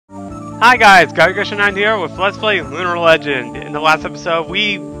Hi guys, Guy9 here with Let's Play Lunar Legend. In the last episode,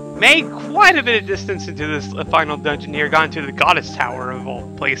 we made quite a bit of distance into this final dungeon here, got into the Goddess Tower of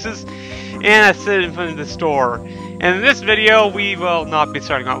all places, and I sit in front of the store. And in this video, we will not be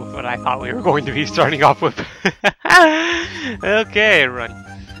starting off with what I thought we were going to be starting off with. Okay, run.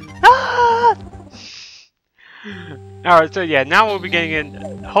 Ah! Alright, so yeah, now we'll be getting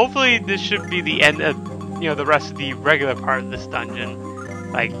in. Hopefully this should be the end of, the rest of the regular part of this dungeon.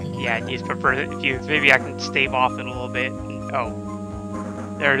 Like, yeah, you prefer if you maybe I can stave off it a little bit.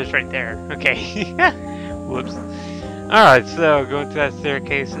 Oh, there it is right there. Okay. Whoops. Alright, so go into that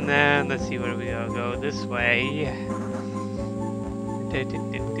staircase and then let's see, where do we go? Go this way. I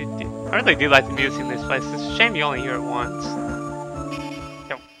really do like the music in this place. It's a shame you only hear it once.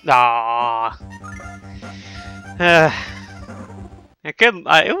 Aww.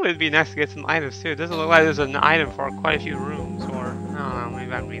 It would be nice to get some items too. It doesn't look like there's an item for quite a few rooms, or I don't know,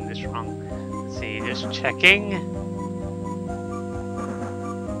 maybe I'm reading this wrong. Let's see, just checking.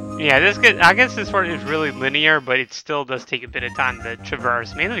 Yeah, I guess this part is really linear, but it still does take a bit of time to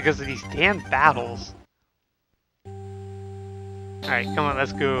traverse, mainly because of these damn battles. Alright, come on,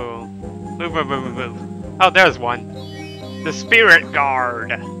 let's go. Move, move, move, move, move. Oh, there's one. The Spirit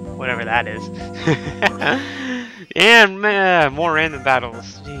Guard. Whatever that is. And more random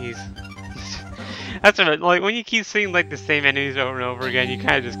battles. Jeez. That's what, like, when you keep seeing like the same enemies over and over again, you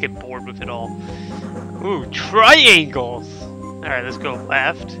kind of just get bored with it all. Ooh, triangles! Alright, let's go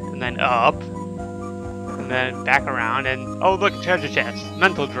left, and then up, and then back around, and oh look, treasure chest,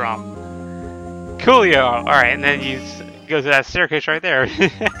 mental drop. Coolio! Alright, and then you go to that staircase right there. So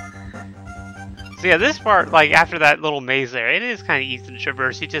yeah, this part, like, after that little maze there, it is kind of easy to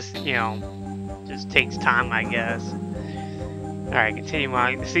traverse. You just, just takes time, I guess. Alright, continue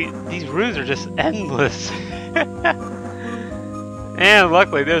on. See, these rooms are just endless. And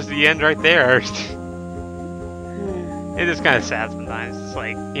luckily, there's the end right there. It is kind of sad sometimes. It's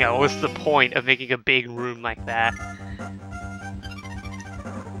like, what's the point of making a big room like that?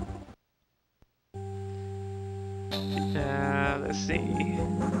 Let's see.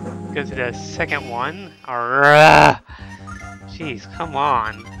 Go to the second one. Jeez, come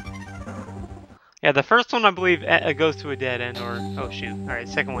on. Yeah, the first one I believe goes to a dead end, or oh shoot. All right,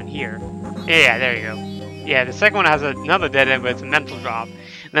 second one here. Yeah, there you go. Yeah, the second one has another dead end, but it's a mental drop.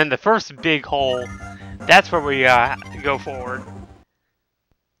 And then the first big hole, that's where we go forward.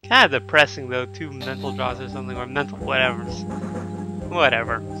 Kind of depressing though, 2 mental drops or something, or mental whatevers.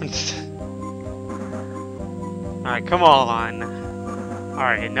 Whatever. All right, come on.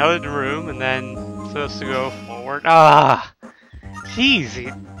 Alright, another room, and then supposed to go forward. Ah! Jeez!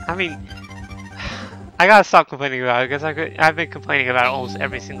 I mean, I gotta stop complaining about it, because I've been complaining about it almost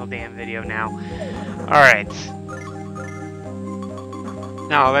every single damn video now. Alright.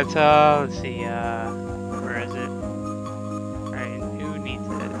 Now, let's see, where is it? Alright, who needs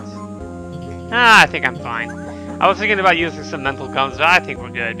it? I think I'm fine. I was thinking about using some mental guns, but I think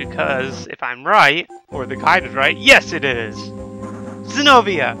we're good, because if I'm right, or the guide is right, yes it is!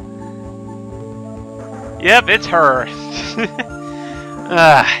 Xenobia! Yep, it's her.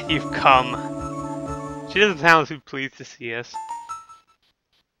 You've come. She doesn't sound too pleased to see us.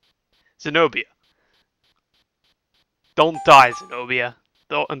 Xenobia. Don't die, Xenobia.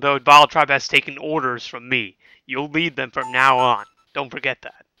 Though Vile Tribe has taken orders from me. You'll lead them from now on. Don't forget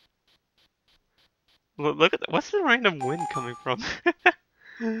that. Look at that. What's the random wind coming from?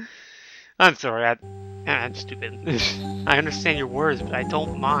 I'm sorry, I'm stupid. I understand your words, but I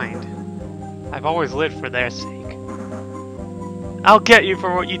don't mind. I've always lived for their sake. I'll get you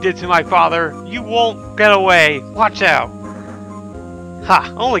for what you did to my father. You won't get away. Watch out.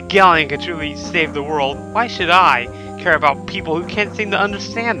 Ha! Only Galleon can truly save the world. Why should I care about people who can't seem to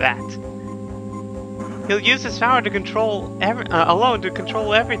understand that? He'll use his power to control alone to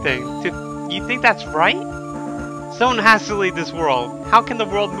control everything. You think that's right? Someone has to lead this world. How can the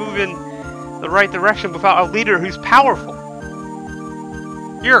world move in the right direction without a leader who's powerful?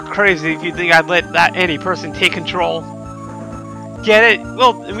 You're crazy if you think I'd let any person take control. Get it?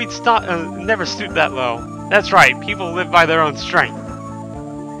 Well, we'd never stoop that low. That's right, people live by their own strength.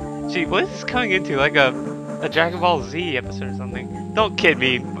 Gee, what is this coming into? Like a Dragon Ball Z episode or something? Don't kid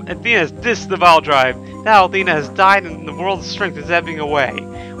me. Athena's dissed the Vile Tribe. Now Athena has died and the world's strength is ebbing away.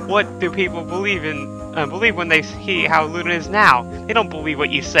 What do people believe when they see how Lunar is now? They don't believe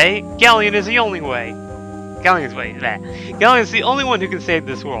what you say. Galleon is the only way. Galleon's the only one who can save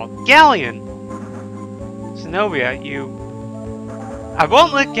this world. Galleon! Xenobia, I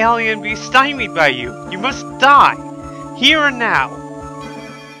won't let Galleon be stymied by you. You must die. Here and now.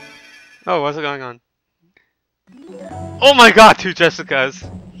 Oh, what's going on? Oh my god, 2 Jessicas!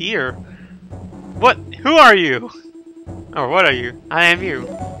 Here? What? Who are you? Or what are you? I am you.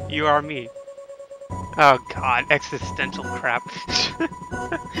 You are me. Oh god, existential crap.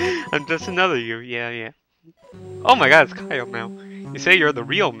 I'm just another you. Yeah. Oh my god, it's Kyle now. You say you're the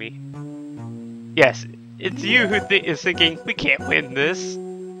real me. Yes, it's you who is thinking, we can't win this.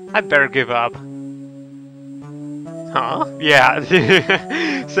 I better give up. Huh? Yeah.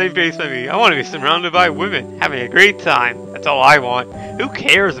 Same face by me. I want to be surrounded by women, having a great time. That's all I want. Who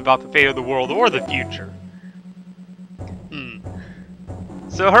cares about the fate of the world or the future?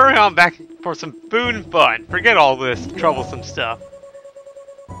 So hurry on back for some food and fun. Forget all this troublesome stuff.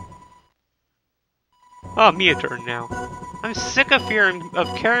 Oh, me a turn now. I'm sick of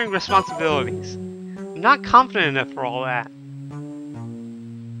carrying responsibilities. I'm not confident enough for all that.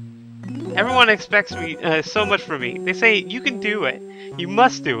 Everyone expects me so much from me. They say, you can do it. You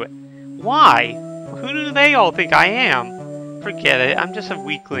must do it. Why? Who do they all think I am? Forget it. I'm just a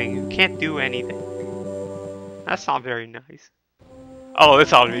weakling who can't do anything. That's not very nice. Oh,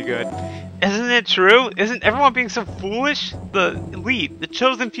 this ought to be good. Isn't it true? Isn't everyone being so foolish? The elite, the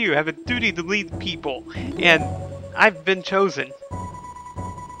chosen few, have a duty to lead people. And I've been chosen. ...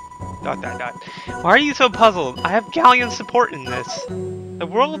 Why are you so puzzled? I have Galleon's support in this. The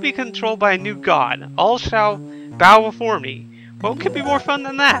world will be controlled by a new god. All shall bow before me. What could be more fun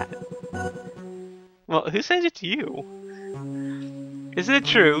than that? Well, who said it to you? Isn't it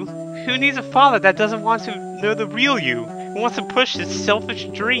true? Who needs a father that doesn't want to know the real you? Who wants to push his selfish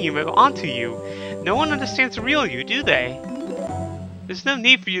dream onto you? No one understands the real you, do they? There's no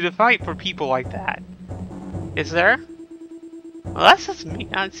need for you to fight for people like that. Is there? Well, that's just mean.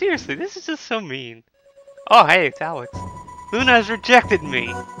 Seriously, this is just so mean. Oh, hey, it's Alex. Luna has rejected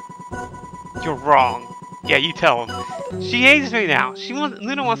me. You're wrong. Yeah, you tell him. She hates me now.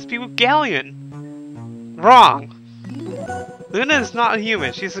 Luna wants to be with Galleon. Wrong. Luna is not a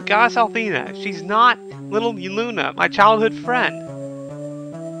human. She's the goddess Althena. She's not little Luna, my childhood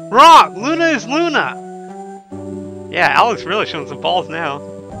friend. Wrong! Luna is Luna! Yeah, Alex really showing some balls now.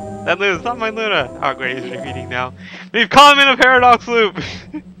 That Luna's not my Luna. Oh great, he's repeating now. We've caught him in a paradox loop!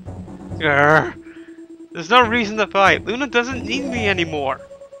 Grr. There's no reason to fight. Luna doesn't need me anymore.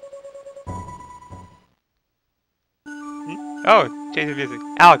 Oh, change of music.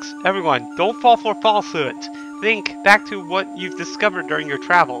 Alex, everyone, don't fall for falsehoods. Think back to what you've discovered during your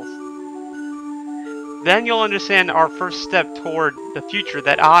travels. Then you'll understand our first step toward the future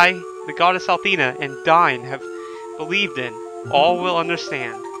that I, the goddess Althena, and Dine have believed in. All will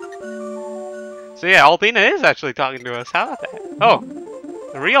understand. So yeah, Althena is actually talking to us. How about that? Oh,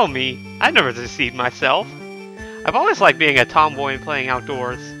 the real me? I never deceived myself. I've always liked being a tomboy and playing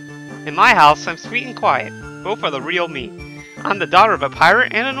outdoors. In my house, I'm sweet and quiet. Both are the real me. I'm the daughter of a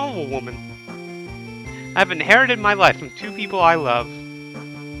pirate and a noble woman. I've inherited my life from two people I love.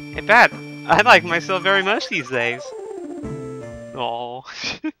 In fact, I like myself very much these days. Aww.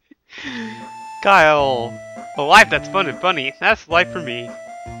 Kyle. A life that's fun and funny, that's life for me.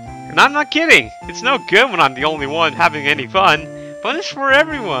 And I'm not kidding. It's no good when I'm the only one having any fun. Fun is for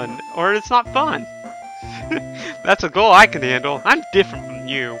everyone, or it's not fun. That's a goal I can handle. I'm different from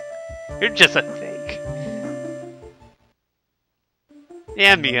you. You're just a fake.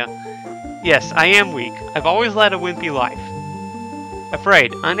 Yeah, Mia. Yes, I am weak. I've always led a wimpy life.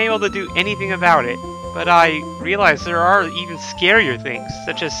 Afraid, unable to do anything about it. But I realize there are even scarier things,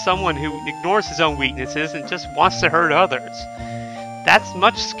 such as someone who ignores his own weaknesses and just wants to hurt others. That's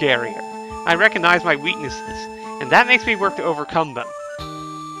much scarier. I recognize my weaknesses, and that makes me work to overcome them.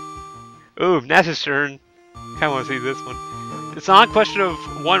 Ooh, Nash's turn. Kinda wanna see this one. It's not a question of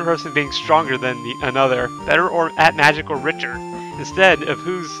one person being stronger than another, better or at magic or richer. Instead of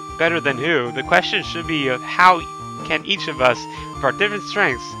who's better than who, the question should be of how can each of us, with our different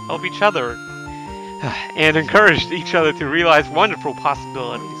strengths, help each other and encourage each other to realize wonderful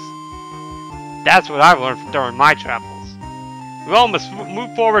possibilities. That's what I've learned during my travels. We all must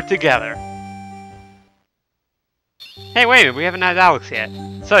move forward together. Hey, wait a minute, we haven't had Alex yet.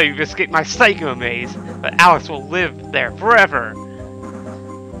 So you've escaped my psycho maze, but Alex will live there forever.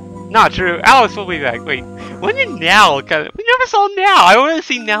 Not true, Alex will be back. Wait, when did Nal kind of... We never saw Nal! I want to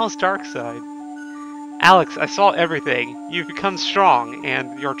see Nal's dark side. Alex, I saw everything. You've become strong,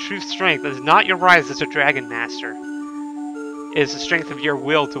 and your true strength is not your rise as a Dragon Master. It is the strength of your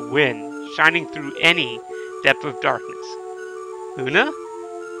will to win, shining through any depth of darkness. Luna?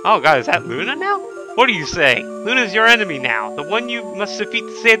 Oh god, is that Luna now? What are you saying? Luna's your enemy now, the one you must defeat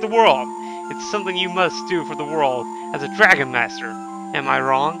to save the world. It's something you must do for the world as a Dragon Master. Am I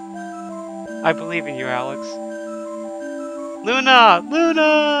wrong? I believe in you, Alex. Luna!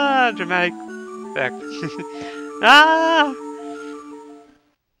 Luna! Dramatic effect. Ah!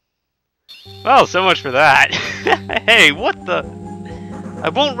 Well, so much for that. Hey, what the? I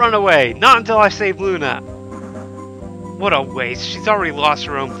won't run away. Not until I save Luna. What a waste. She's already lost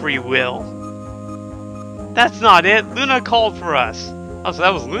her own free will. That's not it. Luna called for us. Oh, so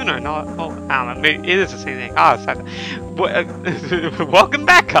that was Lunar, not... Oh, I don't know. Maybe it is the same thing. Ah, oh, welcome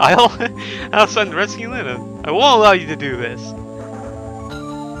back, Kyle. I was trying to rescue Luna. I won't allow you to do this.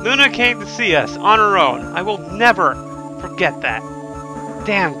 Luna came to see us on her own. I will never forget that.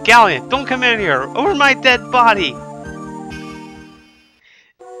 Damn, Galleon, don't come in here. Over my dead body.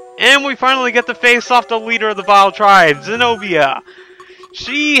 And we finally get to face off the leader of the Vile Tribe, Xenobia.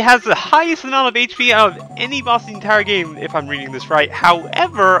 She has the highest amount of HP out of any boss in the entire game, if I'm reading this right.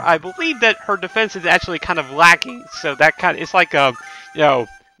 However, I believe that her defense is actually kind of lacking. So that kind of, it's like a, you know,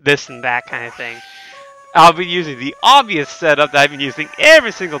 this and that kind of thing. I'll be using the obvious setup that I've been using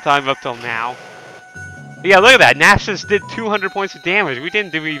every single time up till now. But yeah, look at that. Nash just did 200 points of damage. We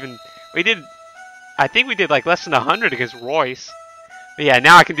didn't do even, I think we did like less than 100 against Royce. But yeah,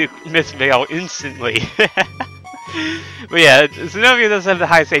 now I can do Miss Vale instantly. But yeah, Xenobia does have the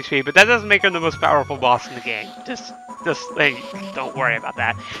highest HP, but that doesn't make her the most powerful boss in the game. Just like, don't worry about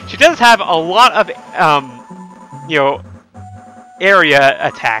that. She does have a lot of, you know, area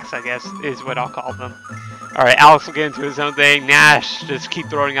attacks, I guess, is what I'll call them. Alright, Alex will get into his own thing. Nash, just keep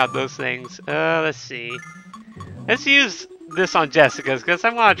throwing out those things. Let's see. Let's use this on Jessica's, because I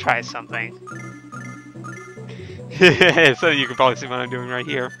want to try something. So you can probably see what I'm doing right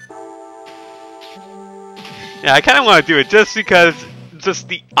here. Yeah, I kind of want to do it just because, just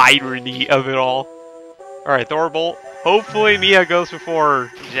the irony of it all. Alright, Thorbolt. Hopefully Mia goes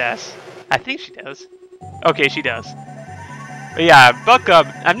before Jess. I think she does. Okay, she does. But yeah, Buck Up.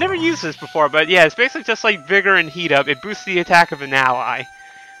 I've never used this before, but yeah, it's basically just like Vigor and Heat Up. It boosts the attack of an ally.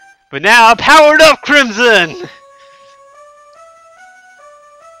 But now, powered up Crimson!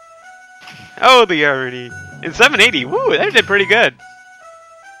 Oh, the irony. And 780, woo, that did pretty good.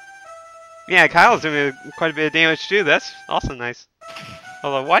 Yeah, Kyle's doing quite a bit of damage too. That's also nice.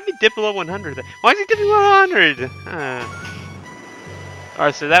 Although, why did he dip below 100? Why is he dipping below 100?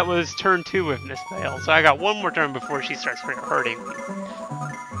 Alright, so that was turn 2 with Miss Vale. So I got one more turn before she starts hurting me.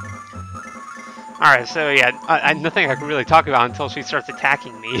 Alright, so yeah, nothing I can really talk about until she starts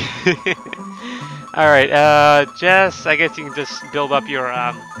attacking me. Alright, Jess, I guess you can just build up your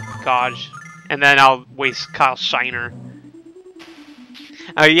Gauge. And then I'll waste Kyle's Shiner.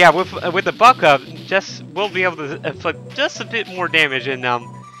 Yeah, with the Buck Up, Jess will be able to inflict just a bit more damage, and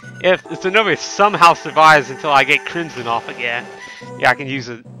if Xenobia somehow survives until I get Crimson off again, yeah, I can use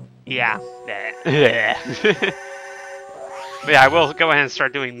it. Yeah. But yeah, I will go ahead and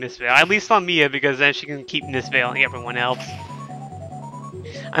start doing Miss Vale, at least on Mia, because then she can keep Miss Vale and everyone else.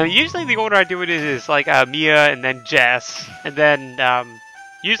 I mean, usually the order I do it is like Mia and then Jess, and then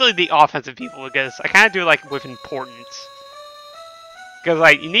usually the offensive people, because I kind of do it like with importance. Because,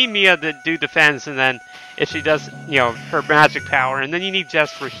 like, you need Mia to do defense, and then if she does, you know, her magic power, and then you need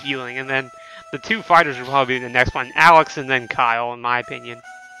Jess for healing, and then the two fighters will probably be the next one, Alex and then Kyle, in my opinion.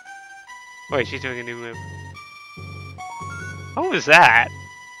 Wait, she's doing a new move. What was that?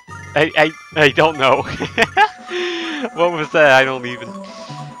 I don't know. What was that? I don't even...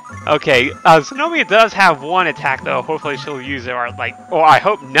 Okay, Xenobia does have one attack though. Hopefully she'll use it, or like, or I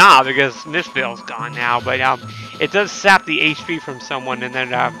hope not, because Miss Vale's gone now. But it does sap the HP from someone and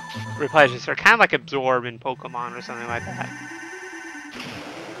then replenishes her, kind of like Absorb in Pokemon or something like that.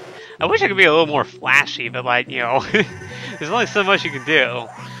 I wish I could be a little more flashy, but like, you know, there's only so much you can do.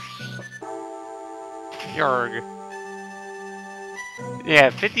 Yarg. Yeah,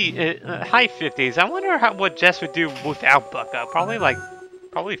 50, high 50s. I wonder what Jess would do without Buck Up.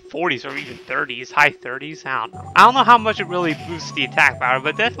 Probably 40s or even 30s, high 30s. I don't know. I don't know how much it really boosts the attack power,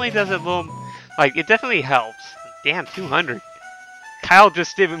 but it definitely does a little, like, it definitely helps. Damn, 200. Kyle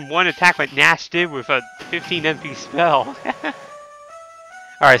just did one attack what Nash did with a 15 MP spell.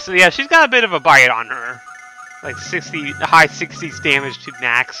 Alright, so yeah, she's got a bit of a bite on her. Like 60, high 60s damage to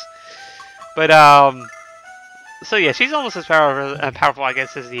max. But, so yeah, she's almost as powerful, I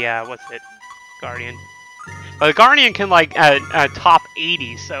guess, as the, what's it? Guardian. But the Guardian can, like, top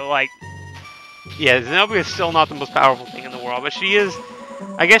 80, so, like, yeah, Xenobia is still not the most powerful thing in the world, but she is,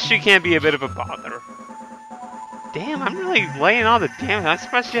 I guess she can be a bit of a bother. Damn, I'm really laying on the damage. I'm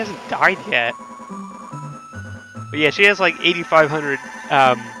surprised she hasn't died yet. But yeah, she has, like, 8,500,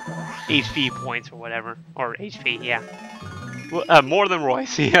 HP points or whatever. Or HP, yeah. Well, more than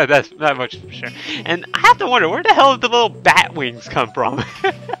Royce, yeah, that's that much for sure. And I have to wonder, where the hell did the little bat wings come from?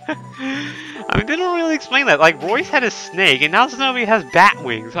 I mean, they don't really explain that. Like, Royce had a snake, and now Xenobia has bat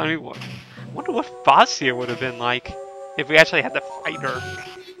wings. I mean, I wonder what Fascia would have been like if we actually had to fight her.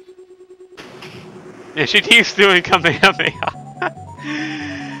 Yeah, she keeps doing Kamehameha.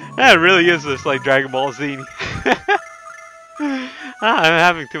 That really is just like Dragon Ball Z. I'm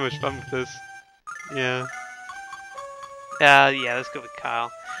having too much fun with this. Yeah. Yeah, let's go with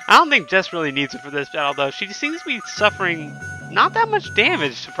Kyle. I don't think Jess really needs it for this battle, though. She seems to be suffering not that much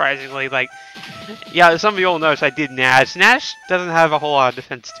damage, surprisingly. Like, yeah, some of you will notice I did Nash. Nash doesn't have a whole lot of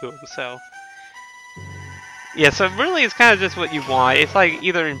defense to him, so... Yeah, so really it's kind of just what you want. It's like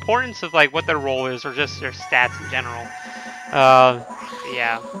either importance of like what their role is or just their stats in general.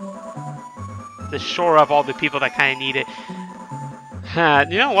 Yeah. To shore up all the people that kind of need it.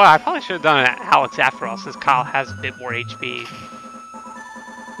 You know what? I probably should have done Alex after all, since Kyle has a bit more HP.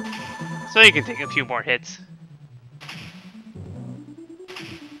 So you can take a few more hits.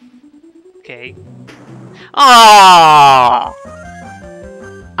 Okay. Aww!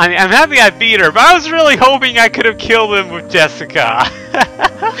 I mean, I'm happy I beat her, but I was really hoping I could have killed him with Jessica.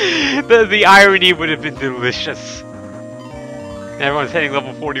 the irony would have been delicious. Everyone's hitting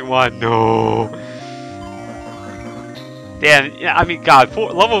level 41. No. Damn, yeah, I mean, God,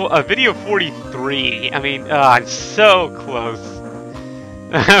 video 43. I mean, I'm so close.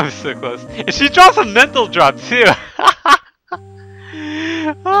 I'm so close. And she drops a mental drop, too.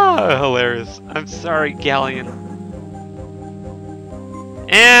 Oh, hilarious. I'm sorry, Galleon.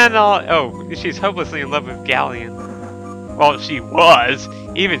 And, oh, she's hopelessly in love with Galleon. Well, she was.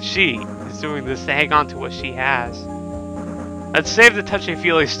 Even she is doing this to hang on to what she has. Let's save the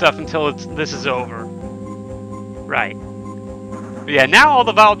touchy-feely stuff until this is over. Right. But yeah, now all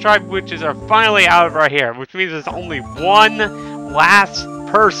the Vile Tribe witches are finally out of our hair, which means there's only one last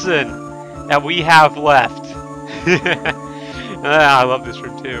person that we have left. I love this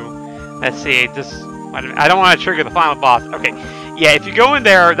room too. Let's see, I don't want to trigger the final boss. Okay, yeah, if you go in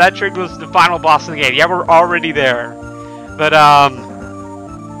there, that triggers the final boss in the game. Yeah, we're already there. But,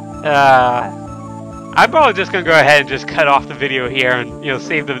 I'm probably just gonna go ahead and just cut off the video here and, you know,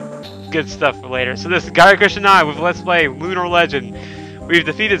 save the good stuff for later. So this is Gary Christian and I with Let's Play Lunar Legend. We've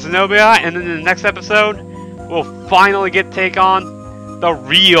defeated Xenobia, and then in the next episode, we'll finally get to take on the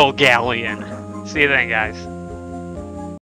real Galleon. See you then, guys.